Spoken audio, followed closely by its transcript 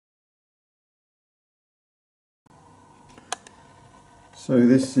So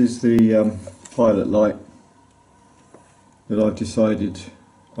this is the pilot light that I've decided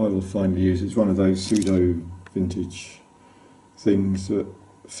I will finally use. It's one of those pseudo vintage things that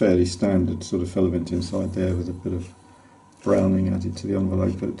fairly standard sort of filament inside there with a bit of browning added to the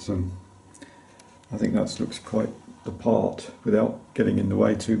envelope, but I think that looks quite the part without getting in the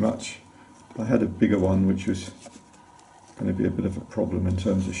way too much. I had a bigger one which was going to be a bit of a problem in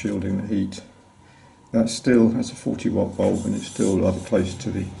terms of shielding the heat. That still has a 40-watt bulb and it's still rather close to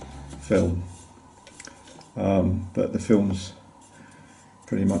the film, but the film's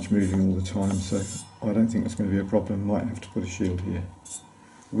pretty much moving all the time, so I don't think that's going to be a problem. Might have to put a shield here.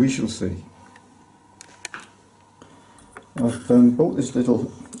 We shall see. I've bought this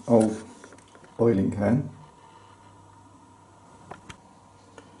little old oiling can,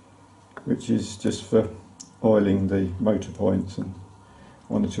 which is just for oiling the motor points and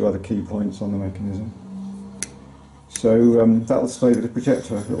one or two other key points on the mechanism. So that'll stay with the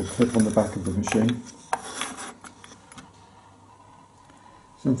projector. It'll clip on the back of the machine.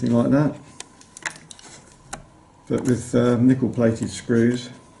 Something like that, but with nickel plated screws.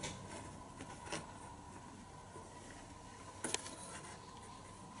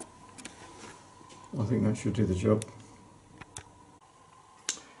 I think that should do the job.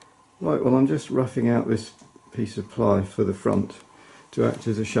 Right, well, I'm just roughing out this piece of ply for the front to act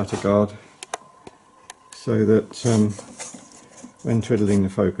as a shutter guard, so that when twiddling the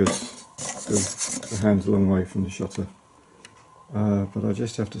focus, the hand's a long way from the shutter. But I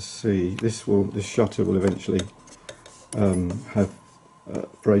just have to see, this shutter will eventually have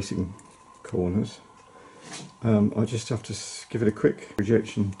bracing corners. I just have to give it a quick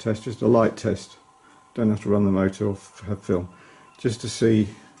projection test, just a light test. Don't have to run the motor or have film, just to see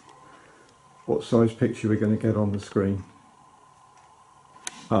what size picture we're going to get on the screen,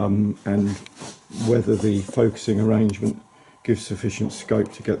 and whether the focusing arrangement gives sufficient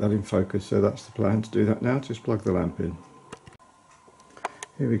scope to get that in focus. So that's the plan, to do that now. Just plug the lamp in.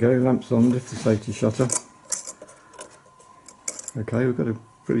 Here we go, lamp's on, lift the safety shutter. Okay, we've got a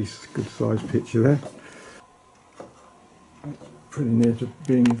pretty good sized picture there. Pretty near to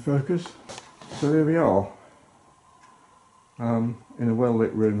being in focus. So there we are. In a well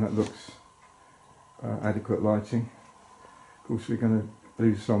lit room that looks adequate lighting. Of course we're going to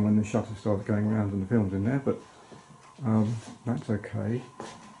lose some when the shutter starts going around and the film's in there, but that's okay.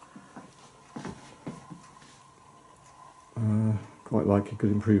 Quite like you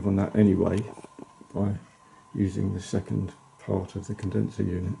could improve on that anyway by using the second part of the condenser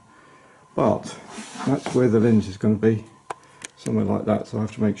unit, but that's where the lens is going to be, somewhere like that, so I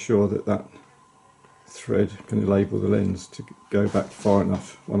have to make sure that that thread can enable the lens to go back far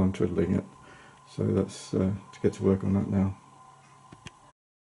enough when I'm twiddling it. So that's to get to work on that now.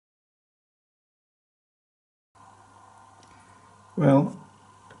 Well,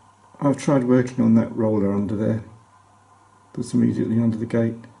 I've tried working on that roller under there that's immediately under the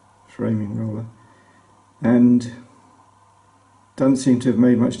gate, framing roller, and doesn't seem to have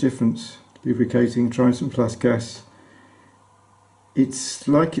made much difference. Lubricating, trying some plus gas. It's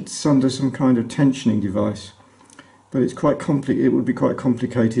like it's under some kind of tensioning device, but it's quite it would be quite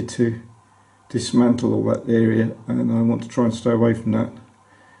complicated to dismantle all that area, and I want to try and stay away from that.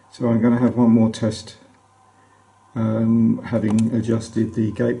 So I'm going to have one more test, having adjusted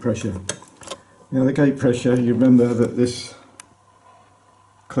the gate pressure. Now the gate pressure, you remember that this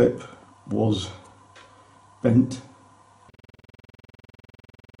clip was bent.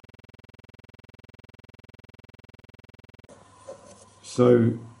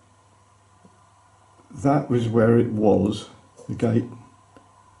 So that was where it was, the gate,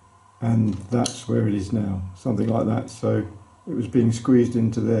 and that's where it is now, something like that. So it was being squeezed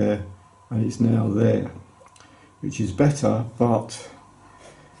into there and it's now there, which is better, but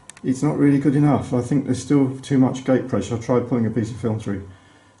it's not really good enough. I think there's still too much gate pressure. I've tried pulling a piece of film through,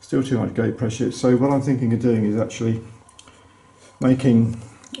 still too much gate pressure. So what I'm thinking of doing is actually making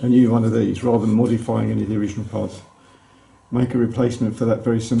a new one of these rather than modifying any of the original parts. Make a replacement for that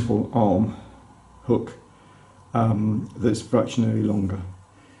very simple arm hook that's fractionally longer.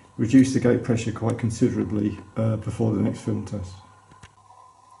 Reduce the gate pressure quite considerably before the next film test.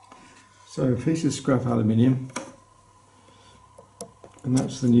 So a piece of scrap aluminium, and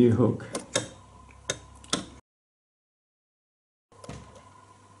that's the new hook.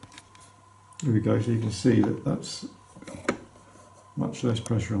 Here we go, so you can see that that's much less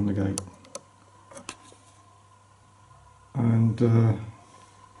pressure on the gate. And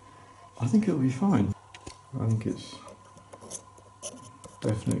I think it'll be fine. I think it's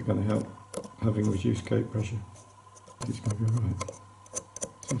definitely going to help having reduced gate pressure. I think it's going to be alright.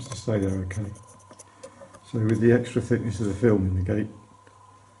 Seems to stay there okay. So with the extra thickness of the film in the gate,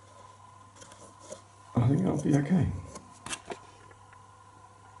 that'll be okay.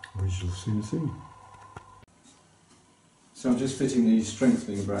 We shall soon see. So I'm just fitting these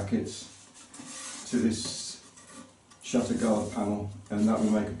strengthening brackets to this shutter guard panel, and that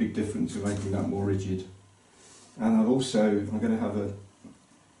will make a big difference in making that more rigid. And I'm going to have a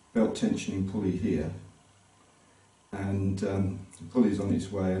belt tensioning pulley here, and the pulley's on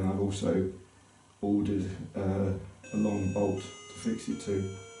its way, and I've also ordered a long bolt to fix it to.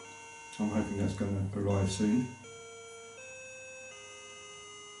 I'm hoping that's going to arrive soon.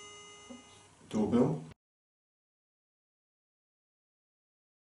 Doorbell.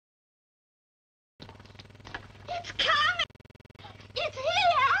 It's coming! It's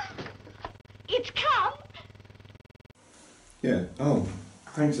here! It's come! Yeah, oh,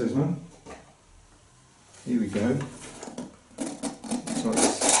 thanks Esma. Here we go. So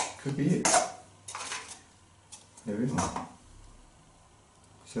this could be it. There we are.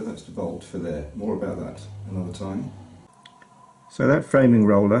 So that's the bolt for there. More about that another time. So that framing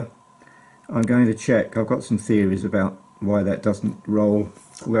roller, I'm going to check. I've got some theories about why that doesn't roll,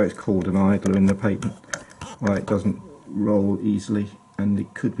 although it's called an idler in the patent, why it doesn't roll easily, and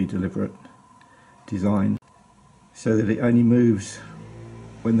it could be deliberate design, so that it only moves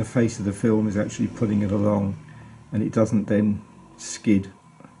when the face of the film is actually pulling it along, and it doesn't then skid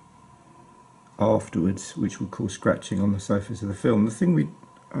afterwards, which would cause scratching on the surface of the film. The thing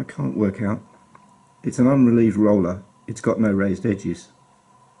I can't work out, it's an unrelieved roller, it's got no raised edges.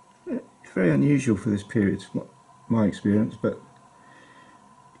 It's very unusual for this period, my experience, but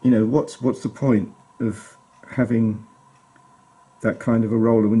you know, what's the point of having that kind of a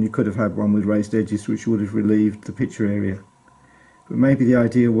roller when you could have had one with raised edges which would have relieved the picture area? But maybe the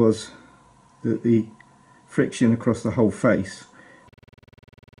idea was that the friction across the whole face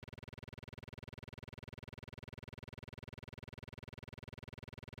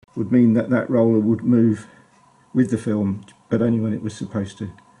would mean that that roller would move with the film, but only when it was supposed to.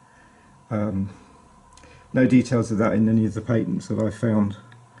 No details of that in any of the patents that I found.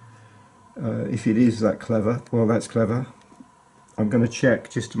 If it is that clever, well, that's clever. I'm going to check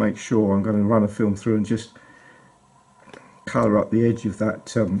just to make sure. I'm going to run a film through and just colour up the edge of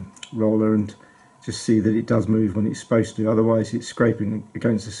that roller and just see that it does move when it's supposed to. Otherwise it's scraping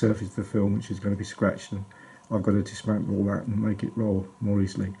against the surface of the film, which is going to be scratched, and I've got to dismantle all that and make it roll more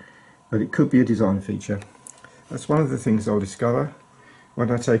easily. But it could be a design feature. That's one of the things I'll discover when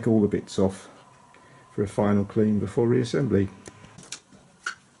I take all the bits off for a final clean before reassembly.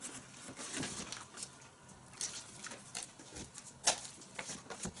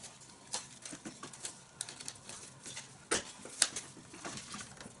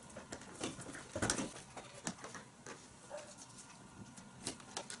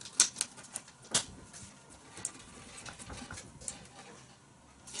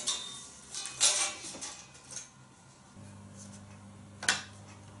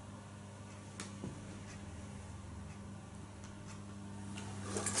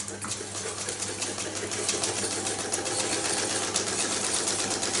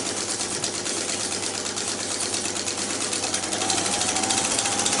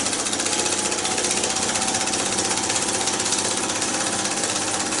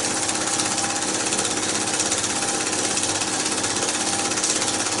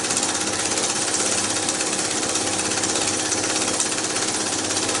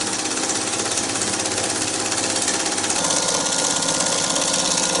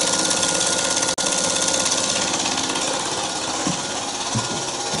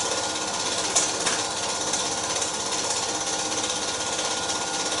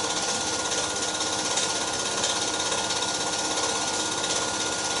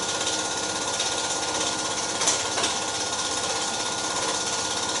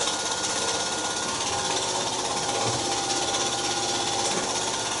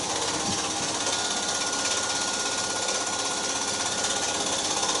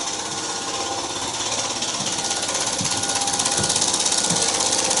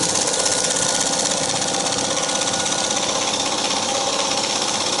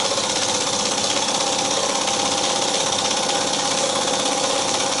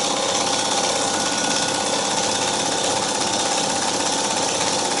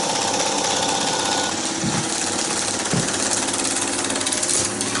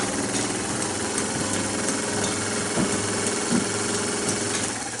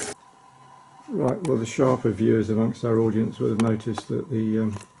 Right, well, the sharper viewers amongst our audience would have noticed that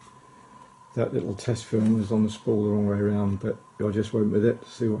the that little test film was on the spool the wrong way around, but I just went with it to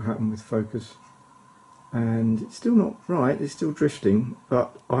see what happened with focus. And it's still not right, it's still drifting,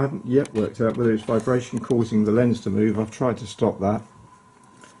 but I haven't yet worked out whether it's vibration causing the lens to move. I've tried to stop that,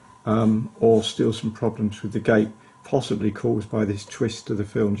 or still some problems with the gate, possibly caused by this twist of the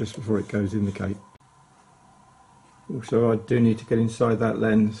film just before it goes in the gate. Also, I do need to get inside that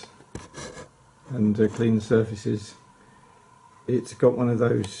lens and clean the surfaces. It's got one of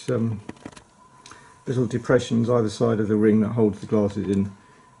those little depressions either side of the ring that holds the glasses in,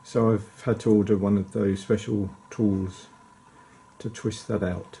 so I've had to order one of those special tools to twist that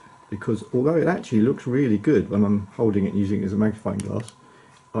out, because although it actually looks really good when I'm holding it and using it as a magnifying glass,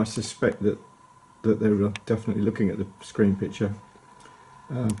 I suspect that they're definitely looking at the screen picture,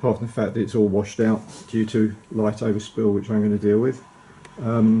 apart from the fact that it's all washed out due to light overspill, which I'm going to deal with.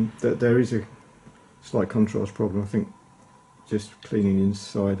 That there is a slight contrast problem. I think just cleaning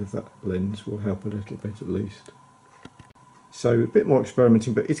inside of that lens will help a little bit at least. So a bit more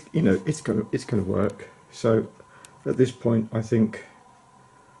experimenting, but it's, you know, it's going to work. So at this point, I think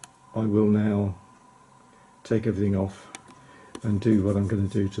I will now take everything off and do what I'm going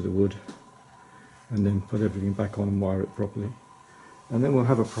to do to the wood, and then put everything back on and wire it properly, and then we'll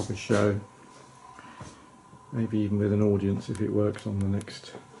have a proper show, maybe even with an audience if it works on the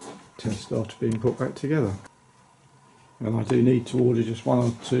next test after being put back together. And I do need to order just one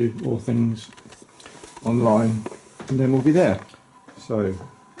or two more things online, and then we'll be there. So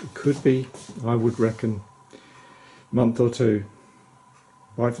it could be, I would reckon, a month or two.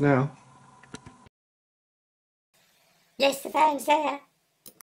 Bye for now. Yes, the phone's there.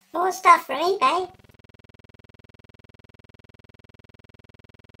 More stuff from eBay.